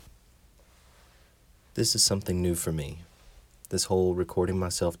This is something new for me. This whole recording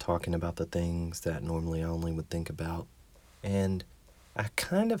myself talking about the things that normally I only would think about. And I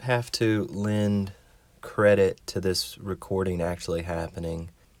kind of have to lend credit to this recording actually happening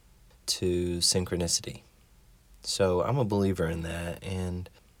to synchronicity. So I'm a believer in that, and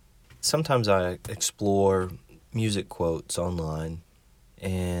sometimes I explore music quotes online,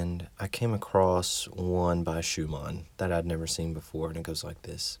 and I came across one by Schumann that I'd never seen before, and it goes like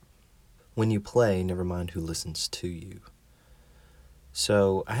this. When you play, never mind who listens to you.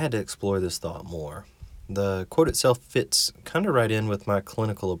 So I had to explore this thought more. The quote itself fits kind of right in with my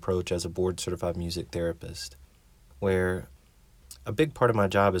clinical approach as a board-certified music therapist, where a big part of my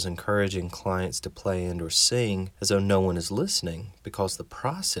job is encouraging clients to play and or sing as though no one is listening, because the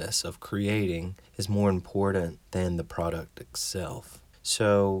process of creating is more important than the product itself.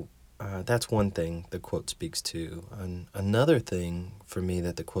 So that's one thing the quote speaks to. And another thing for me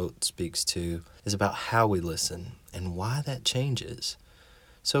that the quote speaks to is about how we listen and why that changes.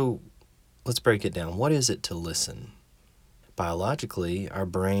 So let's break it down. What is it to listen? Biologically, our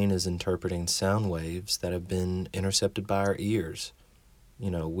brain is interpreting sound waves that have been intercepted by our ears.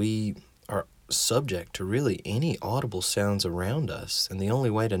 We are subject to really any audible sounds around us, and the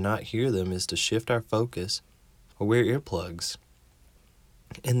only way to not hear them is to shift our focus or wear earplugs.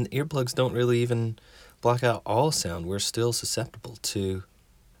 And earplugs don't really even block out all sound. We're still susceptible to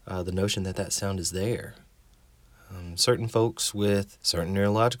the notion that sound is there. Certain folks with certain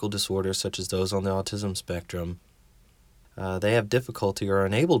neurological disorders, such as those on the autism spectrum, they have difficulty or are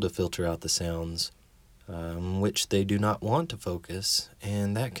unable to filter out the sounds, which they do not want to focus,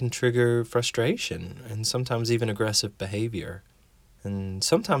 and that can trigger frustration and sometimes even aggressive behavior. And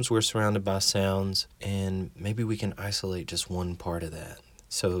sometimes we're surrounded by sounds, and maybe we can isolate just one part of that.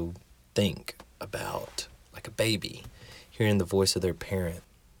 So think about like a baby hearing the voice of their parent,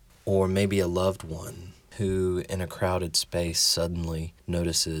 or maybe a loved one who in a crowded space suddenly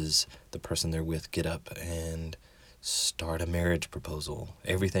notices the person they're with get up and start a marriage proposal.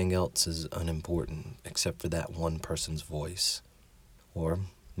 Everything else is unimportant except for that one person's voice. Or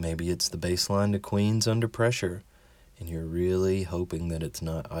maybe it's the bass line to Queen's Under Pressure, and you're really hoping that it's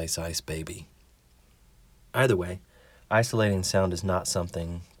not Ice Ice Baby. Either way, isolating sound is not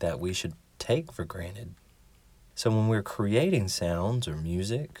something that we should take for granted. So when we're creating sounds or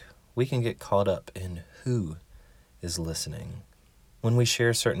music, we can get caught up in who is listening. When we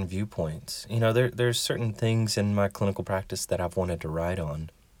share certain viewpoints, there's certain things in my clinical practice that I've wanted to write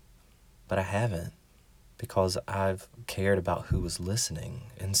on, but I haven't, because I've cared about who was listening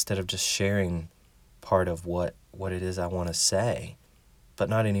instead of just sharing part of what it is I want to say. But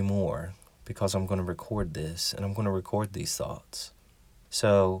not anymore, because I'm going to record this and I'm going to record these thoughts.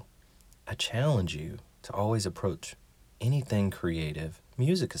 So I challenge you to always approach anything creative,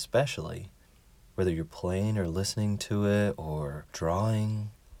 music especially, whether you're playing or listening to it or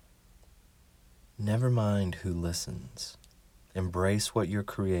drawing. Never mind who listens. Embrace what you're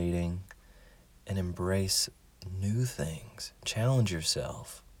creating and embrace new things. Challenge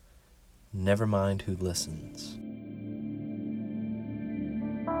yourself. Never mind who listens.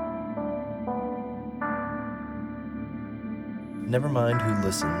 Never Mind Who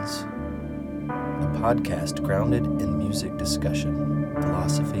Listens, a podcast grounded in music discussion,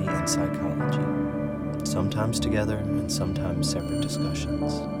 philosophy, and psychology, sometimes together and sometimes separate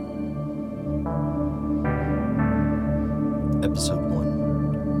discussions. Episode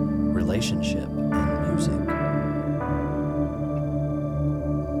 1, Relationship and Music.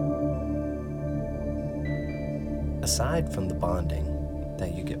 Aside from the bonding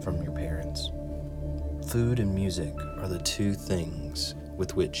that you get from your parents, food and music are the two things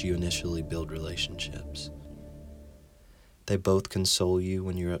with which you initially build relationships. They both console you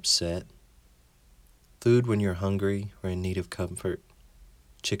when you're upset. Food when you're hungry or in need of comfort.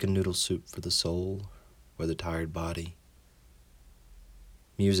 Chicken noodle soup for the soul or the tired body.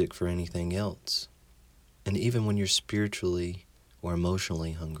 Music for anything else. And even when you're spiritually or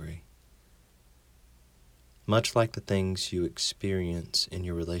emotionally hungry. Much like the things you experience in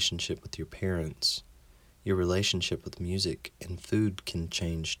your relationship with your parents, your relationship with music and food can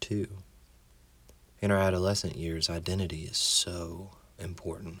change too. In our adolescent years, identity is so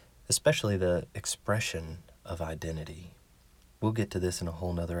important, especially the expression of identity. We'll get to this in a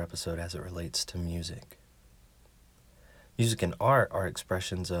whole nother episode as it relates to music. Music and art are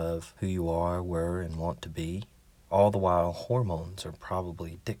expressions of who you are, were, and want to be, all the while hormones are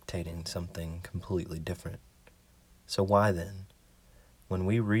probably dictating something completely different. So why then, when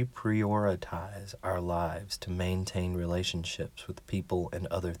we reprioritize our lives to maintain relationships with people and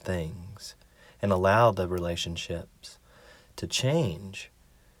other things, and allow the relationships to change,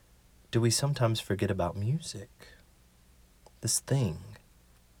 do we sometimes forget about music? This thing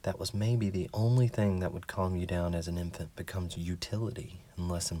that was maybe the only thing that would calm you down as an infant becomes utility and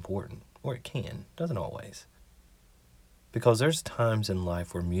less important. Or it can, doesn't always. Because there's times in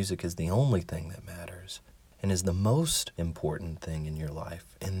life where music is the only thing that matters and is the most important thing in your life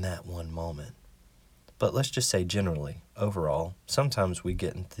in that one moment. But let's just say generally, overall, sometimes we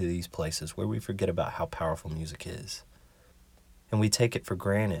get into these places where we forget about how powerful music is. And we take it for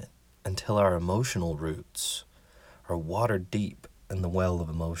granted until our emotional roots are watered deep in the well of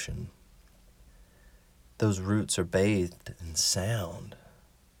emotion. Those roots are bathed in sound,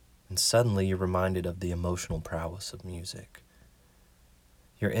 and suddenly you're reminded of the emotional prowess of music.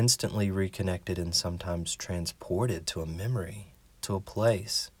 You're instantly reconnected and sometimes transported to a memory, to a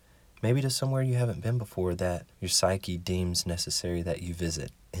place, maybe to somewhere you haven't been before that your psyche deems necessary that you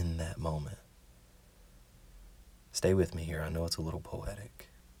visit in that moment. Stay with me here, I know it's a little poetic.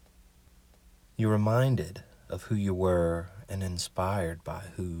 You're reminded of who you were and inspired by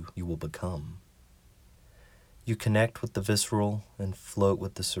who you will become. You connect with the visceral and float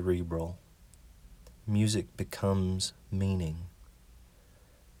with the cerebral. Music becomes meaning.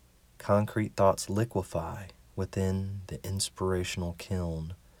 Concrete thoughts liquefy within the inspirational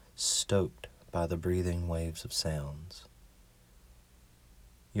kiln, stoked by the breathing waves of sounds.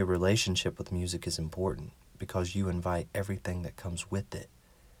 Your relationship with music is important because you invite everything that comes with it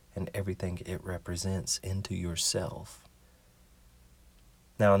and everything it represents into yourself.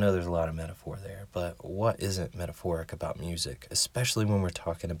 Now, I know there's a lot of metaphor there, but what isn't metaphoric about music, especially when we're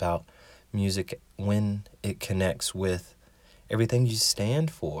talking about music when it connects with everything you stand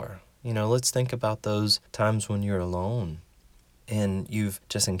for? You know, let's think about those times when you're alone and you've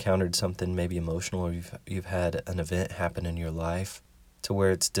just encountered something maybe emotional, or you've had an event happen in your life to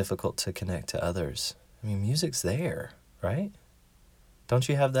where it's difficult to connect to others. I mean, music's there, right? Don't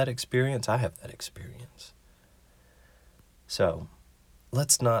you have that experience? I have that experience. So,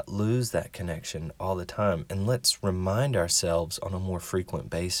 let's not lose that connection all the time, and let's remind ourselves on a more frequent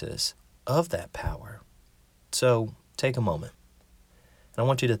basis of that power. So, take a moment. And I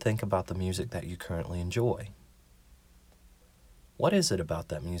want you to think about the music that you currently enjoy. What is it about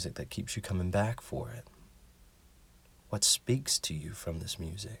that music that keeps you coming back for it? What speaks to you from this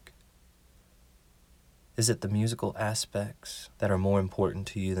music? Is it the musical aspects that are more important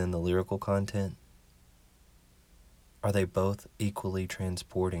to you than the lyrical content? Are they both equally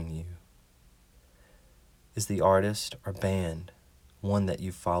transporting you? Is the artist or band one that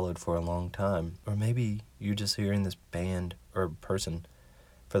you've followed for a long time? Or maybe you're just hearing this band or person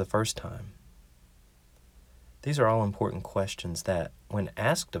for the first time? These are all important questions that, when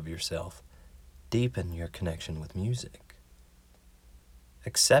asked of yourself, deepen your connection with music.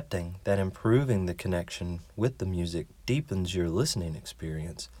 Accepting that improving the connection with the music deepens your listening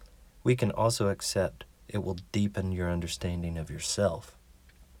experience, we can also accept it will deepen your understanding of yourself.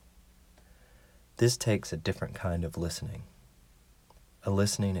 This takes a different kind of listening, a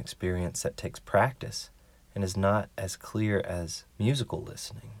listening experience that takes practice and is not as clear as musical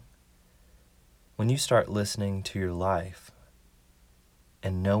listening. When you start listening to your life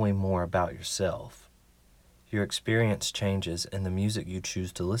and knowing more about yourself, your experience changes and the music you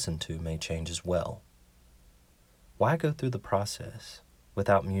choose to listen to may change as well. Why go through the process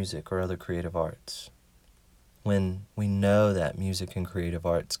without music or other creative arts when we know that music and creative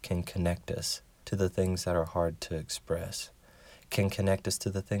arts can connect us to the things that are hard to express, can connect us to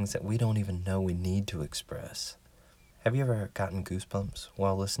the things that we don't even know we need to express? Have you ever gotten goosebumps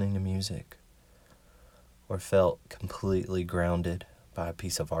while listening to music? Or felt completely grounded by a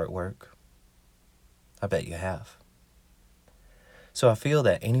piece of artwork? I bet you have. So I feel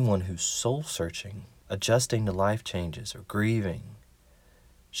that anyone who's soul-searching, adjusting to life changes, or grieving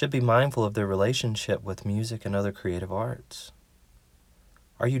should be mindful of their relationship with music and other creative arts.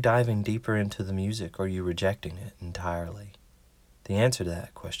 Are you diving deeper into the music, or are you rejecting it entirely? The answer to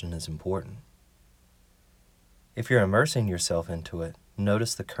that question is important. If you're immersing yourself into it,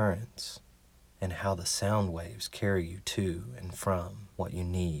 notice the currents and how the sound waves carry you to and from what you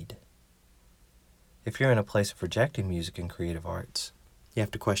need. If you're in a place of rejecting music and creative arts, you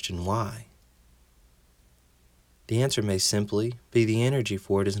have to question why. The answer may simply be the energy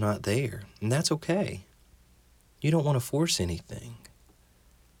for it is not there, and that's okay. You don't want to force anything.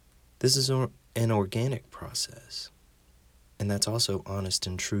 This is an organic process, and that's also honest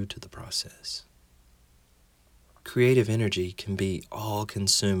and true to the process. Creative energy can be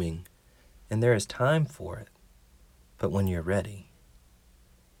all-consuming, and there is time for it, but when you're ready.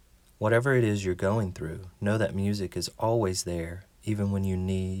 Whatever it is you're going through, know that music is always there, even when you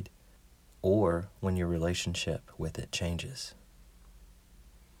need or when your relationship with it changes.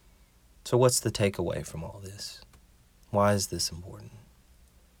 So what's the takeaway from all this? Why is this important?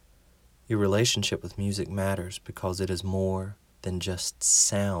 Your relationship with music matters because it is more than just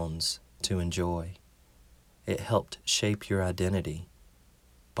sounds to enjoy. It helped shape your identity,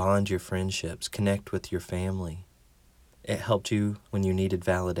 bond your friendships, connect with your family. It helped you when you needed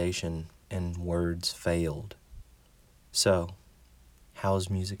validation and words failed. So, how's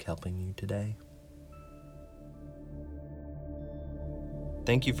music helping you today?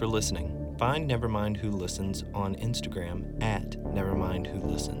 Thank you for listening. Find Nevermind Who Listens on Instagram at Nevermind Who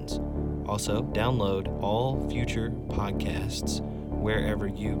Listens. Also, download all future podcasts wherever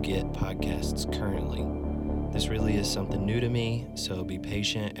you get podcasts currently. This really is something new to me, so be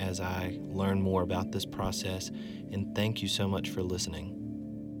patient as I learn more about this process, and thank you so much for listening.